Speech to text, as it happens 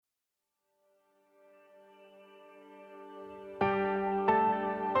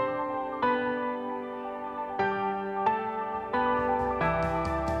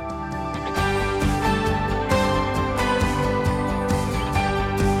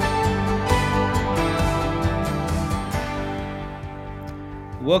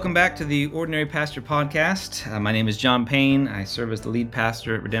Welcome back to the Ordinary Pastor Podcast. My name is John Payne. I serve as the lead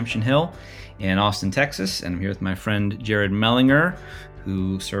pastor at Redemption Hill in Austin, Texas, and I'm here with my friend Jared Mellinger,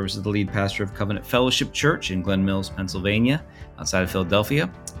 who serves as the lead pastor of Covenant Fellowship Church in Glen Mills, Pennsylvania, outside of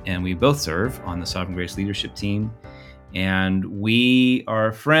Philadelphia, and we both serve on the Sovereign Grace leadership team. And we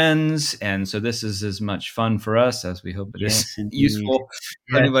are friends, and so this is as much fun for us as we hope it is useful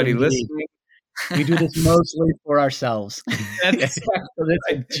for anybody listening. We do this mostly for ourselves. That's So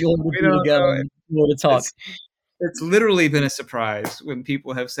it's a joy to We be don't together know. and joy to talk. It's literally been a surprise when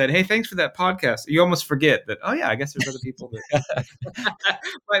people have said, "Hey, thanks for that podcast." You almost forget that, oh yeah, I guess there's other people that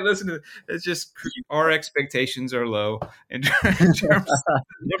might listen to it. It's just our expectations are low in terms of the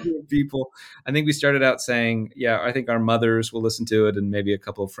number of people. I think we started out saying, yeah, I think our mothers will listen to it and maybe a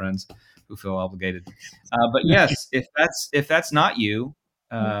couple of friends who feel obligated. But yes, if that's not you,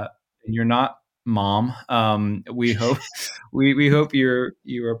 and you're not Mom, we hope we hope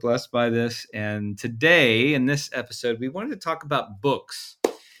you are blessed by this. And today in this episode, we wanted to talk about books.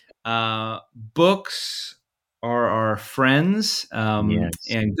 Books are our friends, Yes.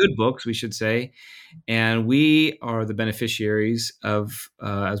 and good books, we should say. And we are the beneficiaries of,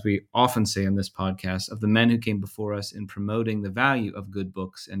 as we often say on this podcast, of the men who came before us in promoting the value of good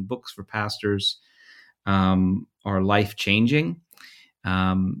books. And books for pastors are life-changing.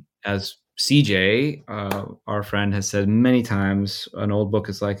 As CJ, our friend, has said many times, an old book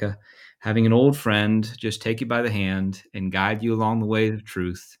is like having an old friend just take you by the hand and guide you along the way of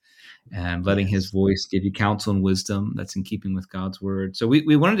truth, and letting his voice give you counsel and wisdom that's in keeping with God's word. So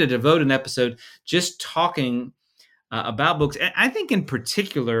we wanted to devote an episode just talking about books, and I think in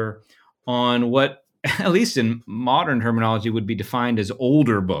particular on what, at least in modern terminology, would be defined as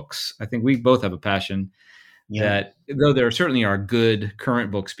older books. I think we both have a passion that, though there certainly are good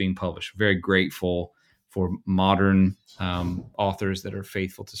current books being published, very grateful for modern authors that are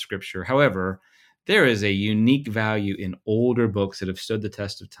faithful to Scripture. However, there is a unique value in older books that have stood the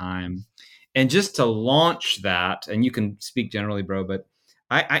test of time. And just to launch that, and you can speak generally, bro, but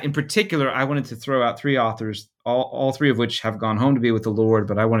I in particular, I wanted to throw out three authors, all three of which have gone home to be with the Lord,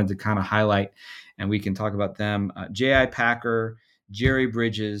 but I wanted to kind of highlight, and we can talk about them, J.I. Packer, Jerry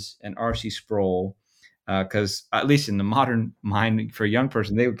Bridges, and R.C. Sproul. Because at least in the modern mind, for a young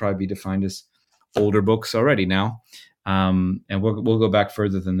person, they would probably be defined as older books already now. And we'll go back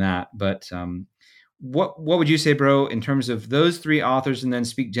further than that. But what would you say, bro, in terms of those three authors, and then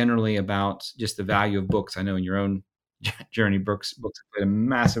speak generally about just the value of books? I know in your own journey, books have played a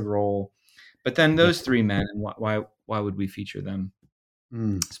massive role. But then those three men, and why would we feature them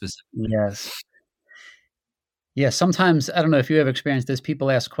specifically? Yes. Yeah. Sometimes, I don't know if you have experienced this, people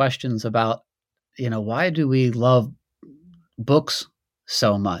ask questions about, why do we love books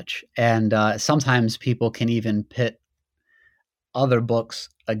so much? And sometimes people can even pit other books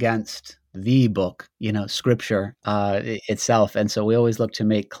against the book, Scripture itself. And so we always look to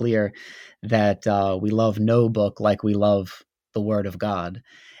make clear that we love no book like we love the Word of God.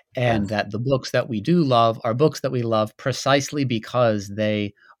 And that the books that we do love are books that we love precisely because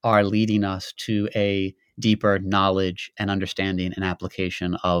they are leading us to a deeper knowledge and understanding and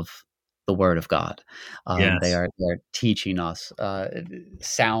application of the Word of God. They're teaching us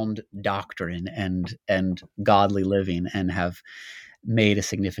sound doctrine and godly living, and have made a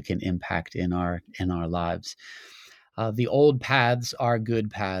significant impact in our lives. The old paths are good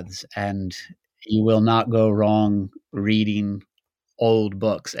paths, and you will not go wrong reading old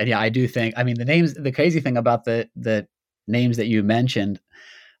books. And I do think, the crazy thing about the names that you mentioned,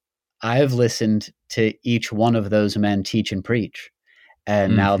 I've listened to each one of those men teach and preach,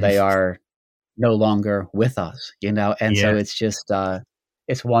 and now they are no longer with us, and so it's just,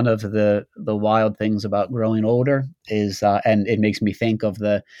 it's one of the wild things about growing older is, and it makes me think of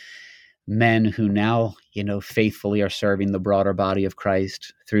the men who now, faithfully are serving the broader body of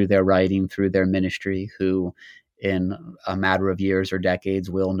Christ through their writing, through their ministry, who in a matter of years or decades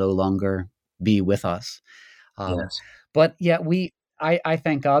will no longer be with us. But I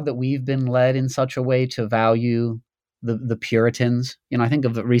thank God that we've been led in such a way to value the Puritans. I think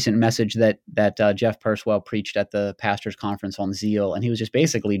of a recent message that Jeff Purswell preached at the pastors' conference on zeal, and he was just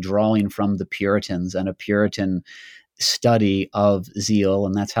basically drawing from the Puritans and a Puritan study of zeal,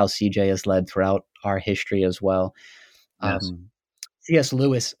 and that's how CJ has led throughout our history as well. C.S.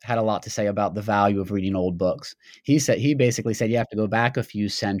 Lewis had a lot to say about the value of reading old books. He basically said you have to go back a few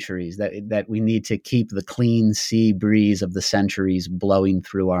centuries, that we need to keep the clean sea breeze of the centuries blowing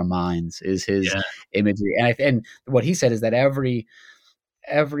through our minds, is his imagery. And what he said is that every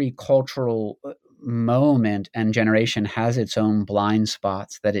cultural moment and generation has its own blind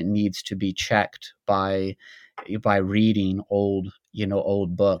spots that it needs to be checked by by reading old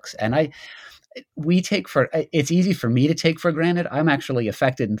books. And it's easy for me to take for granted. I'm actually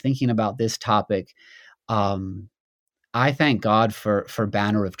affected in thinking about this topic. Um, I thank God for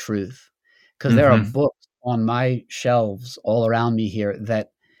Banner of Truth, because there are Hmm. books on my shelves all around me here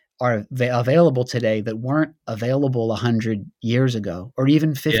that are available today that weren't available 100 years ago or even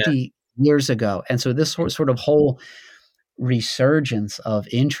Yeah. 50 years ago. And so this sort of whole resurgence of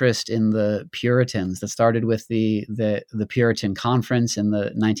interest in the Puritans that started with the Puritan Conference in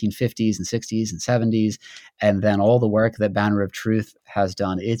the 1950s and 60s and 70s, and then all the work that Banner of Truth has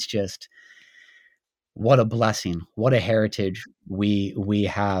done. It's just what a blessing, what a heritage we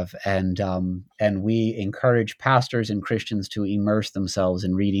have, and we encourage pastors and Christians to immerse themselves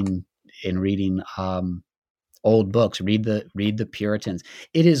in reading old books. Read the Puritans.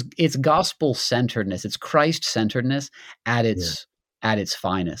 It's gospel centeredness, it's Christ centeredness at Yeah. its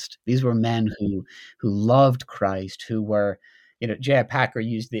finest. These were men who loved Christ, who were, J.I. Packer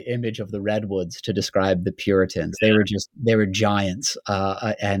used the image of the redwoods to describe the Puritans. They were giants,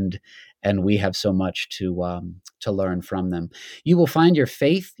 and we have so much to learn from them. You will find your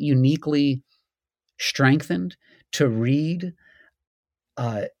faith uniquely strengthened to read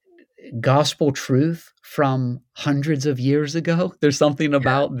uh, gospel truth from hundreds of years ago. There's something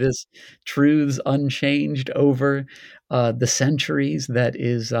about this truths unchanged over the centuries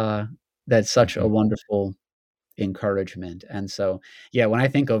that's such a Mhm. wonderful encouragement. And so, yeah, when I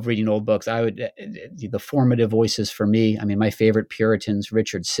think of reading old books, the formative voices for me. I mean, my favorite Puritans,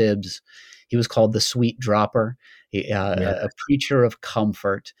 Richard Sibbes. He was called the Sweet Dropper, Yeah. a preacher of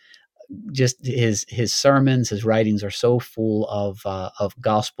comfort. Just his sermons, his writings are so full of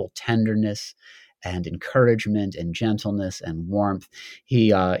gospel tenderness and encouragement and gentleness and warmth.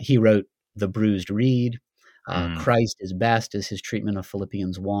 He wrote The Bruised Reed. Mm. Christ is Best is his treatment of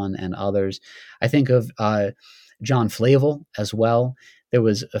Philippians 1 and others. I think of John Flavel as well. There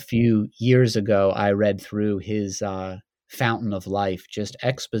was a few years ago I read through his Fountain of Life, just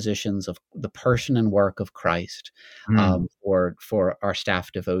expositions of the person and work of Christ, Mm. for our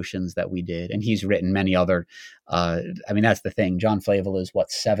staff devotions that we did. And he's written many other. I mean, that's the thing. John Flavel is what,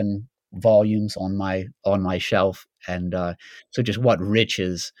 7 volumes on my shelf, and so just what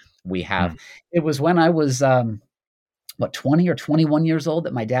riches we have. Mm. It was when I was 20 or 21 years old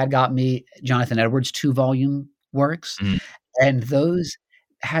that my dad got me Jonathan Edwards' 2-volume works, Mm. and those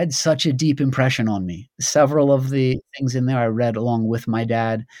had such a deep impression on me. Several of the things in there I read along with my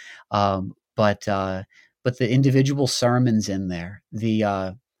dad, but the individual sermons in there,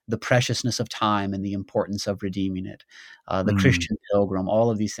 the preciousness of time and the importance of redeeming it, the Mm. Christian Pilgrim, all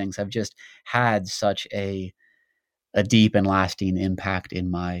of these things have just had such a deep and lasting impact in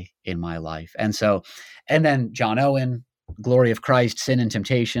my life. And then John Owen, Glory of Christ, Sin and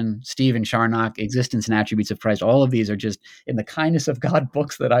Temptation, Stephen Charnock, Existence and Attributes of Christ. All of these are just in the kindness of God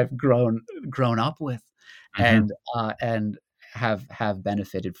books that I've grown up with, Mhm. and have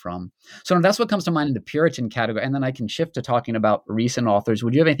benefited from. So that's what comes to mind in the Puritan category. And then I can shift to talking about recent authors.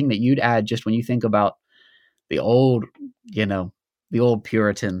 Would you have anything that you'd add just when you think about the old, you know, the old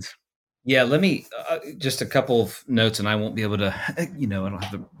Puritans? Yeah, let me just a couple of notes, and I won't be able to, I don't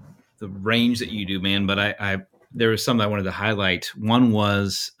have the range that you do, man. But I there was some that I wanted to highlight. One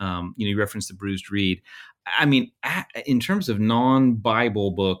was, you referenced the Bruised Reed. I mean, in terms of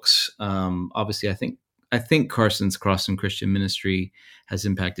non-Bible books, obviously, I think Carson's Cross and Christian Ministry has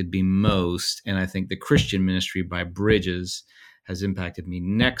impacted me most, and I think the Christian Ministry by Bridges has impacted me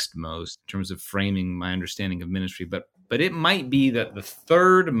next most in terms of framing my understanding of ministry. But it might be that the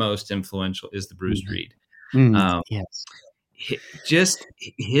third most influential is the Bruised Mhm. Reed. Mm, Um, yes. just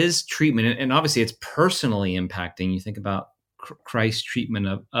his treatment, and obviously it's personally impacting. You think about Christ's treatment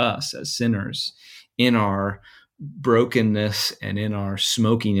of us as sinners in our brokenness and in our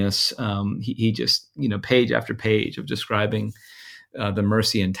smokiness. He just, page after page of describing the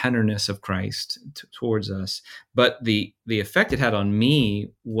mercy and tenderness of Christ towards us. But the effect it had on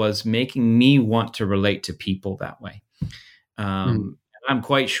me was making me want to relate to people that way. Mm, I'm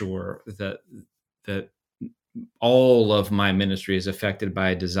quite sure that all of my ministry is affected by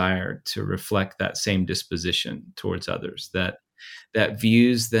a desire to reflect that same disposition towards others, that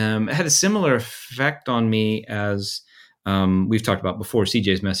views them. It had a similar effect on me as we've talked about before,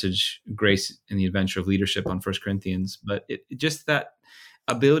 CJ's message, Grace and the Adventure of Leadership on First Corinthians. But just that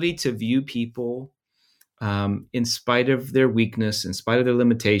ability to view people in spite of their weakness, in spite of their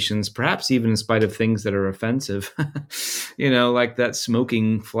limitations, perhaps even in spite of things that are offensive, like that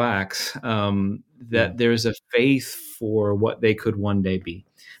smoking flax, mm, that there's a faith for what they could one day be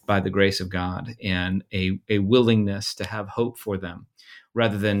by the grace of God, and a willingness to have hope for them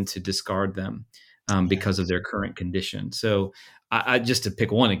rather than to discard them. because of Yes. their current condition. So, I just to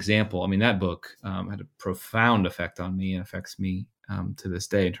pick one example, I mean, that book had a profound effect on me and affects me to this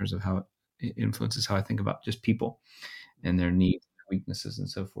day in terms of how it influences how I think about just people and their needs, weaknesses, and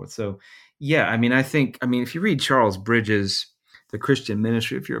so forth. So, yeah, I mean, I mean, if you read Charles Bridges, The Christian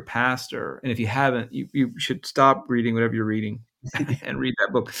Ministry, if you're a pastor, and if you haven't, you should stop reading whatever you're reading and read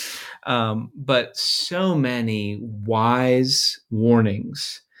that book. But so many wise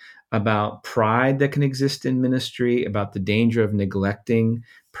warnings about pride that can exist in ministry, about the danger of neglecting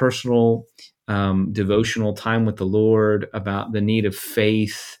personal devotional time with the Lord, about the need of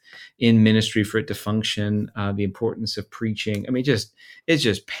faith in ministry for it to function, the importance of preaching. I mean, it's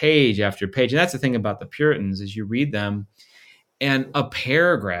just page after page. And that's the thing about the Puritans is you read them and a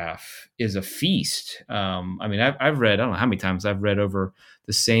paragraph is a feast. I mean, I've read, I don't know how many times I've read over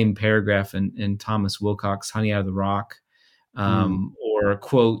the same paragraph in Thomas Wilcock's Honey Out of the Rock, Mm, or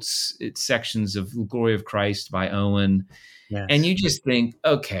quotes sections of Glory of Christ by Owen. And yes. you just think,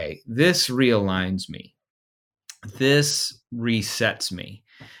 okay, this realigns me. This resets me.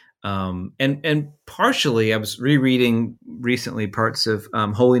 And partially, I was rereading recently parts of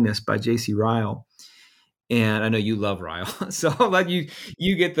Holiness by J.C. Ryle, and I know you love Ryle, so I'll let you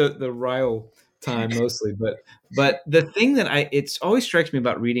get the Ryle time mostly. But the thing that it's always strikes me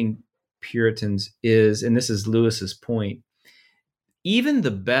about reading Puritans is, and this is Lewis's point, even the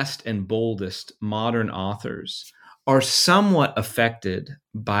best and boldest modern authors are somewhat affected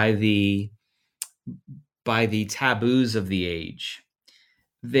by the taboos of the age.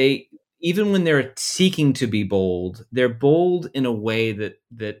 They, even when they're seeking to be bold, they're bold in a way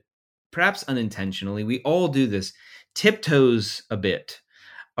that perhaps unintentionally, we all do this, tiptoes a bit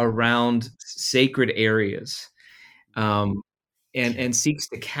around sacred areas, um, and seeks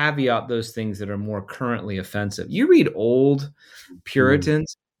to caveat those things that are more currently offensive. You read old Mm.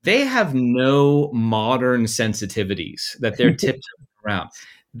 Puritans, they have no modern sensitivities that they're tiptoeing around.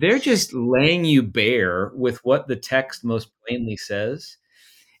 They're just laying you bare with what the text most plainly says.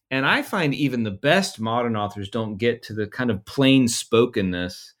 And I find even the best modern authors don't get to the kind of plain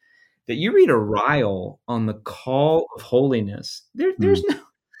spokenness that you read a Ryle on the call of holiness. Mm,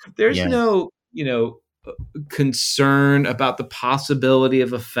 There's yes. no, concern about the possibility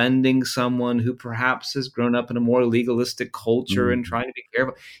of offending someone who perhaps has grown up in a more legalistic culture and Mm, trying to be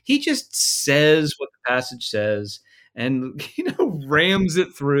careful. He just says what the passage says and rams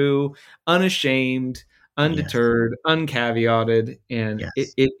it through unashamed, yes. undeterred, uncaveated, and it,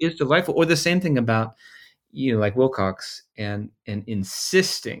 Yes. it is delightful. Or the same thing about like Wilcox and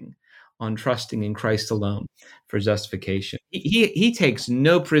insisting on trusting in Christ alone for justification. He takes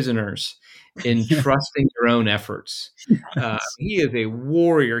no prisoners in trusting your own efforts. Yes. He is a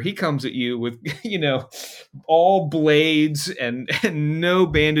warrior. He comes at you with all blades and no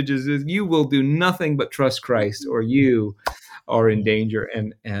bandages. You will do nothing but trust Christ, or you are in Yeah. danger.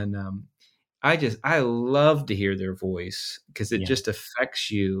 And I love to hear their voice because it Yeah. just affects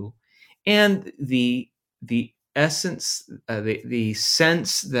you, and the essence, the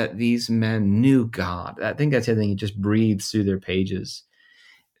sense that these men knew God. I think that's the thing. It just breathes through their pages.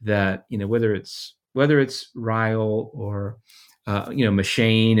 That whether it's Ryle or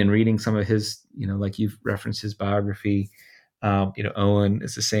Machine, and reading some of his, like you've referenced his biography. Owen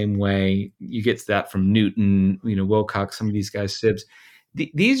is the same way. You get that from Newton, Wilcox, some of these guys, Sibbs.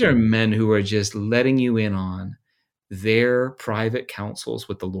 These are men who are just letting you in on their private counsels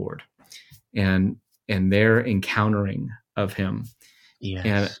with the Lord, and their encountering of Him. And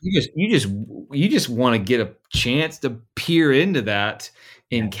Yes. you just want to get a chance to peer into that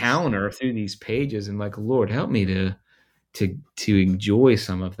Yes. encounter through these pages, and like, Lord, help me to enjoy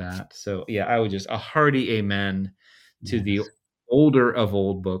some of that. So yeah, I would just a hearty amen to the Yes. older of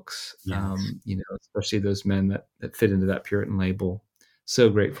old books. Yes. Especially those men that fit into that Puritan label. So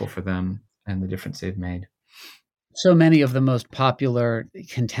grateful for them and the difference they've made. So many of the most popular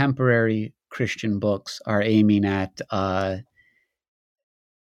contemporary Christian books are aiming at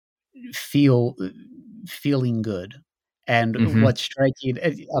feel feeling good. And Hmm. what's striking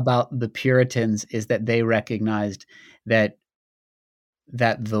about the Puritans is that they recognized that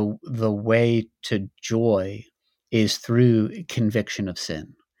the way to joy is through conviction of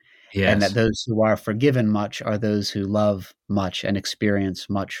sin, and that Yes. those who are forgiven much are those who love much and experience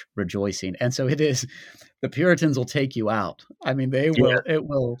much rejoicing. And so it is, the Puritans will take you out. I mean, Yeah. it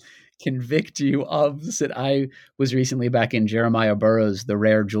will convict you of sin. I was recently back in Jeremiah Burroughs' The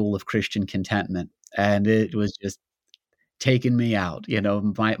Rare Jewel of Christian Contentment, and it was just taking me out,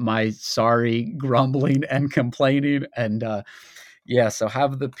 my sorry grumbling and complaining. And yeah, so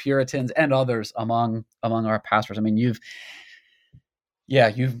have the Puritans and others among our pastors. I mean, Yeah,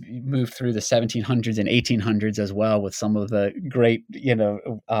 you've moved through the 1700s and 1800s as well with some of the great,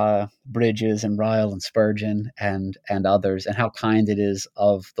 Bridges and Ryle and Spurgeon and others, and how kind it is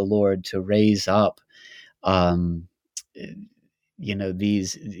of the Lord to raise up, um,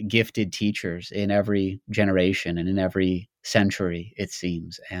 these gifted teachers in every generation and in every century, it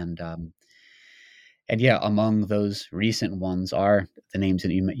seems. And yeah, among those recent ones are the names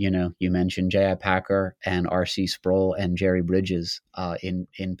that you mentioned, J.I. Packer and R.C. Sproul and Jerry Bridges, in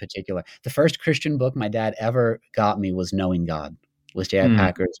particular. The first Christian book my dad ever got me was Knowing God, was J.I. Mm,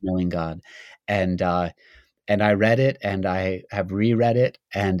 Packer's Knowing God, and and I read it and I have reread it,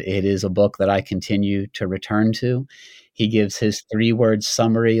 and it is a book that I continue to return to. He gives his 3-word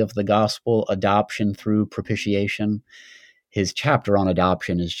summary of the gospel: adoption through propitiation. His chapter on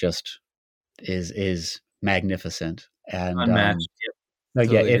adoption is magnificent. And unmatched. Yep. no, yeah,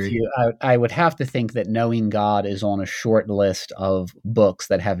 Totally if agree. you, I would have to think that Knowing God is on a short list of books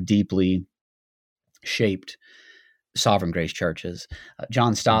that have deeply shaped sovereign grace churches.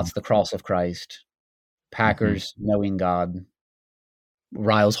 John Stott's The Cross of Christ, Mm-hmm. Packer's Knowing God,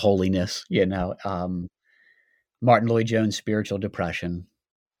 Ryle's Holiness, Martin Lloyd Jones' Spiritual Depression,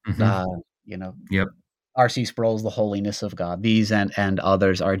 Mm-hmm. uh, you know, Yep. R.C. Sproul's The Holiness of God. These and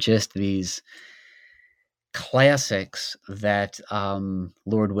others are just these classics that,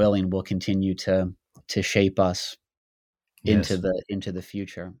 Lord willing, will continue to shape us Yes. into the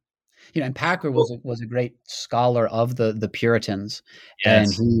future. And Packer Well, was a great scholar of the Puritans, and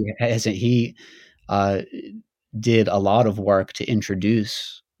yes. he uh, did a lot of work to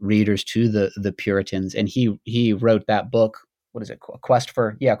introduce readers to the Puritans, and he wrote that book. What is it? Quest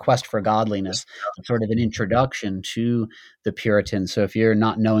for Godliness, sort of an introduction to the Puritans. So if you're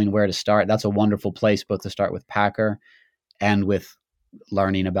not knowing where to start, that's a wonderful place both to start with Packer and with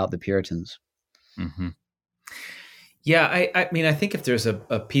learning about the Puritans. Mm-hmm. Yeah, I mean, I think if there's a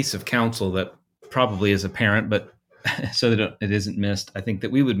piece of counsel that probably is apparent, but so that it isn't missed, I think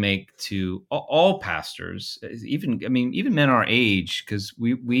that we would make to all pastors, even, I mean, even men our age, because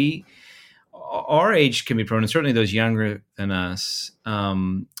we our age can be prone, and certainly those younger than us,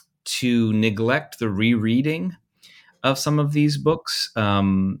 to neglect the rereading of some of these books,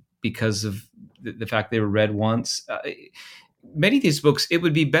 because of the fact they were read once. Many of these books, it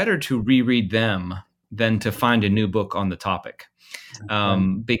would be better to reread them than to find a new book on the topic,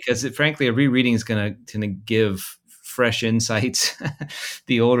 Right. because frankly, a rereading is going to give fresh insights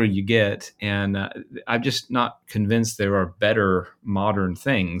the older you get, and I'm just not convinced there are better modern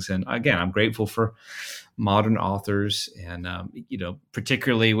things. And again, I'm grateful for modern authors, and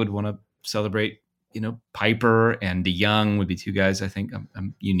particularly would want to celebrate, Piper and DeYoung would be two guys I think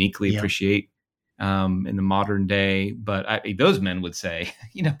I'm uniquely Yeah. appreciate, in the modern day. But those men would say,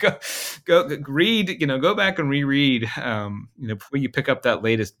 go read, go back and reread, before you pick up that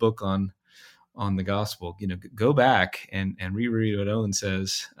latest book on the gospel. Go back and reread what Owen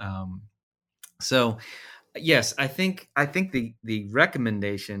says. So yes, I think the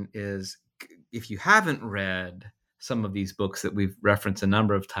recommendation is, if you haven't read some of these books that we've referenced a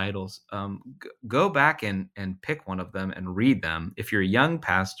number of titles, go back and pick one of them and read them. If you're a young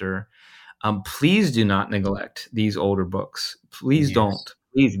pastor, please do not neglect these older books. Please Yes. don't.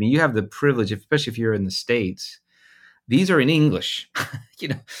 Please, I mean, you have the privilege, especially if you're in the States. These are in English. you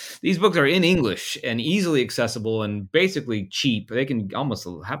know, these books are in English and easily accessible and basically cheap. They can almost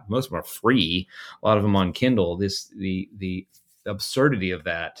have, most of them are free. A lot of them on Kindle. The absurdity of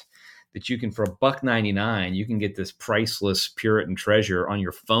that you can, for $1.99, you can get this priceless Puritan treasure on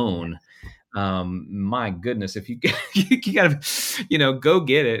your phone. My goodness, if you you gotta, go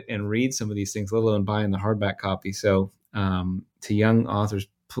get it and read some of these things, let alone buying the hardback copy. So, to young authors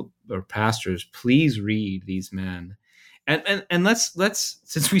or pastors, please read these men. And let's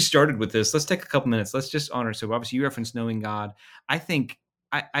since we started with this, let's take a couple minutes. Let's just honor. So obviously you referenced Knowing God. I think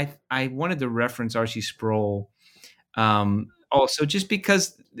I wanted to reference R.C. Sproul, also, just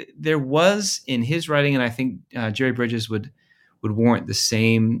because there was in his writing, and I think Jerry Bridges would warrant the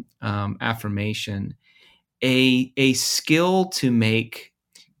same, affirmation, a skill to make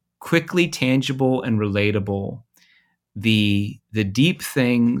quickly tangible and relatable the deep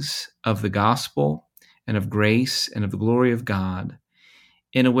things of the gospel and of grace and of the glory of God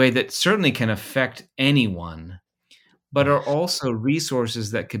in a way that certainly can affect anyone, but are Yes. also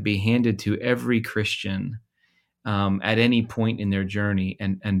resources that could be handed to every Christian, at any point in their journey,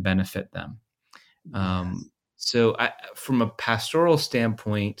 and benefit them. Yes. So, from a pastoral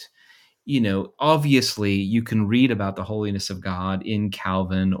standpoint, obviously you can read about the holiness of God in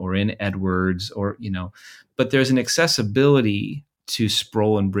Calvin or in Edwards, or, but there's an accessibility to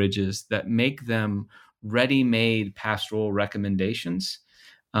Sproul and Bridges that make them ready-made pastoral recommendations.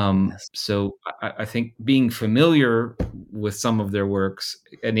 Yes. So I think being familiar with some of their works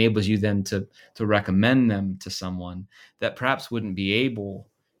enables you then to recommend them to someone that perhaps wouldn't be able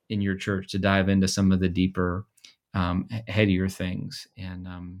in your church to dive into some of the deeper, headier things. And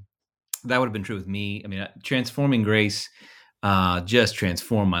that would have been true with me. I mean, Transforming Grace just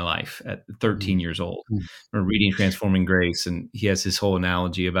transformed my life at 13 Mm. years old. Mm. We're reading Transforming Grace, and he has this whole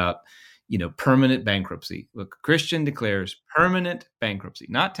analogy about, permanent bankruptcy. Look, Christian declares permanent bankruptcy,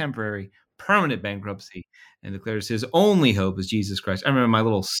 not temporary, permanent bankruptcy, and declares his only hope is Jesus Christ. I remember my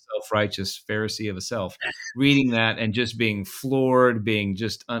little self-righteous Pharisee of a self reading that and just being floored, being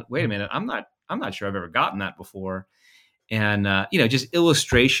just, wait a minute, I'm not sure I've ever gotten that before. And just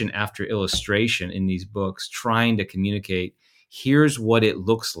illustration after illustration in these books trying to communicate, here's what it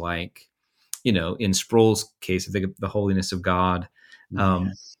looks like, in Sproul's case, I think of the holiness of God, um,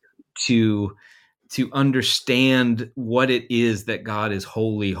 Yes. to understand what it is that God is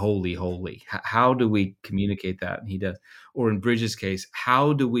holy, holy, holy. How do we communicate that? And he does. Or in Bridges' case,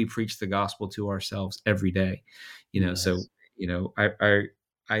 how do we preach the gospel to ourselves every day? So Yes.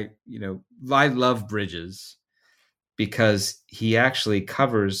 I love Bridges because he actually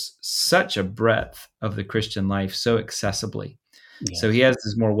covers such a breadth of the Christian life so accessibly. So he Yes. has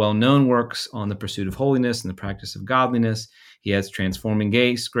his more well-known works on the pursuit of holiness and the practice of godliness. He has Transforming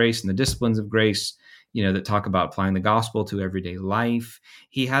Grace and the Disciplines of Grace, that talk about applying the gospel to everyday life.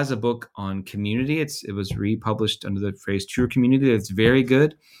 He has a book on community. It was republished under the phrase True Community. It's very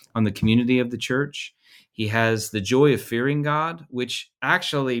good on the community of the church. He has The Joy of Fearing God, which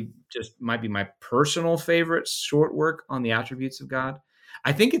actually just might be my personal favorite short work on the attributes of God.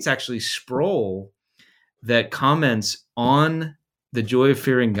 I think it's actually Sproul that comments on The Joy of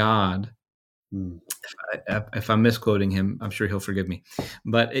Fearing God. Mm. If I'm misquoting him, I'm sure he'll forgive me.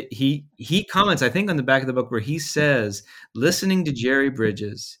 But he comments, I think, on the back of the book where he says, listening to Jerry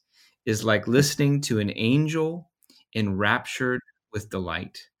Bridges is like listening to an angel enraptured with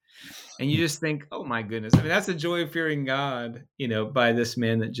delight. And you just think, oh my goodness. I mean, that's the joy of fearing God, by this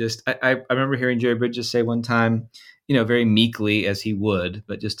man that just, I remember hearing Jerry Bridges say one time, very meekly as he would,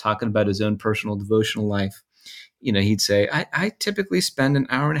 but just talking about his own personal devotional life. He'd say, I typically spend an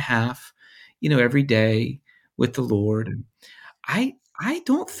hour and a half, every day with the Lord. And I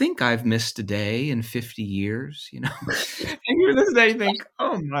don't think I've missed a day in 50 years, And you're listening and you think,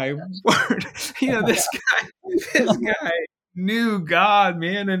 oh my word, this guy knew God,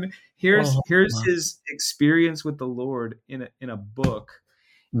 man. And here's Oh, here's wow. his experience with the Lord in a book.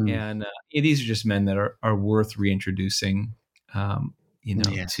 Mm. And these are just men that are worth reintroducing,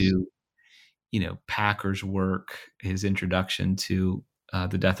 Yes. to Packer's work. His introduction to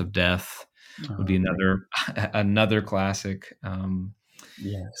The Death of Death would be Oh, great. another classic.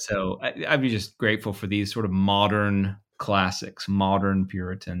 Yes. So I'd be just grateful for these sort of modern classics, modern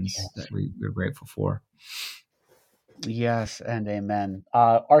Puritans Yes. that we're grateful for. Yes, and amen.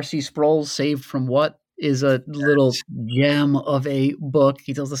 R.C. Sproul's Saved from What is a little gem of a book.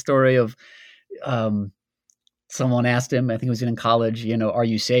 He tells the story of um, someone asked him, I think he was in college, are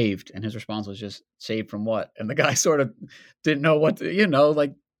you saved? And his response was just, saved from what? And the guy sort of didn't know what to,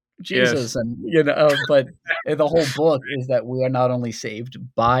 like Yes. Jesus. And, but the whole book is that we are not only saved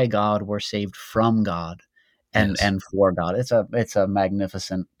by God, we're saved from God Yes. and for God. It's a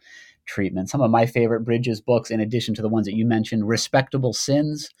magnificent treatment. Some of my favorite Bridges books, in addition to the ones that you mentioned, Respectable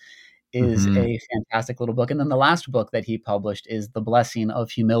Sins is Mm-hmm. a fantastic little book. And then the last book that he published is The Blessing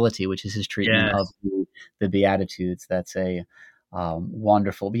of Humility, which is his treatment Yes. of the Beatitudes. That's a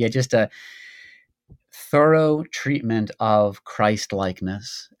wonderful, but yeah, just a thorough treatment of Christ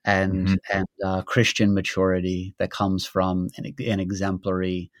likeness Mm-hmm. and Christian maturity that comes from an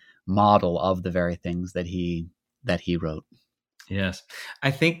exemplary model of the very things that he wrote. Yes. I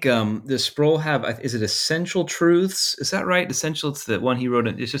think does Sproul have, is it Essential Truths? Is that right? Essential, it's the one he wrote.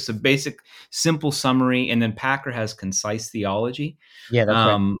 It's just a basic, simple summary. And then Packer has Concise Theology. Yeah, that's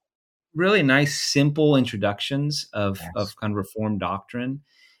right. Um, Really nice, simple introductions of Yes. kind of Reformed doctrine.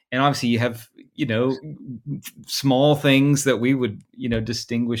 And obviously you have, small things that we would,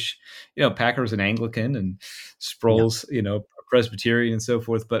 distinguish, Packer's an Anglican and Yeah. Sproul's, Presbyterian and so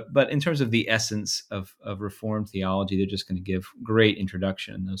forth. But in terms of the essence of Reformed theology, they're just going to give great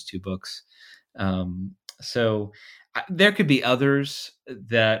introduction in those two books. So there could be others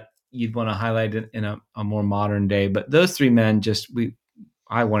that you'd want to highlight in a more modern day, but those three men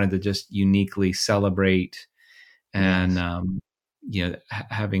I wanted to just uniquely celebrate and, Yes.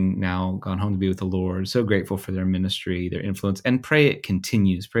 having now gone home to be with the Lord, so grateful for their ministry, their influence, and pray it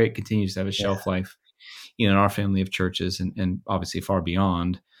continues to have a Yeah. shelf life, in our family of churches and obviously far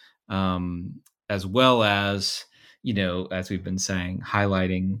beyond. as well as, as we've been saying,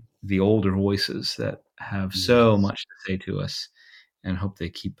 highlighting the older voices that have so Yes. much to say to us, and hope they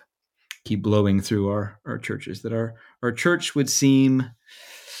keep blowing through our churches, that our church would seem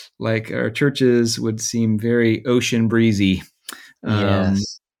like our churches would seem very ocean breezy,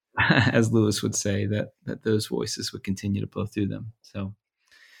 Yes. as Lewis would say, that those voices would continue to blow through them. So,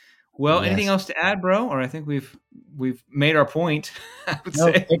 well, anything Yes. else to add, bro? Or I think we've made our point. I would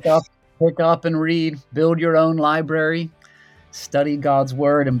No, say. pick up and read. Build your own library. Study God's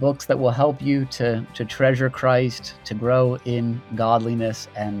word and books that will help you to treasure Christ, to grow in godliness,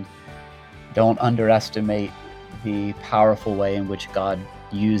 and don't underestimate the powerful way in which God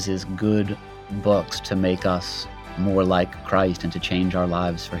uses good books to make us more like Christ and to change our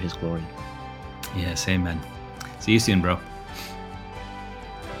lives for his glory. Yes, amen. See you soon, bro.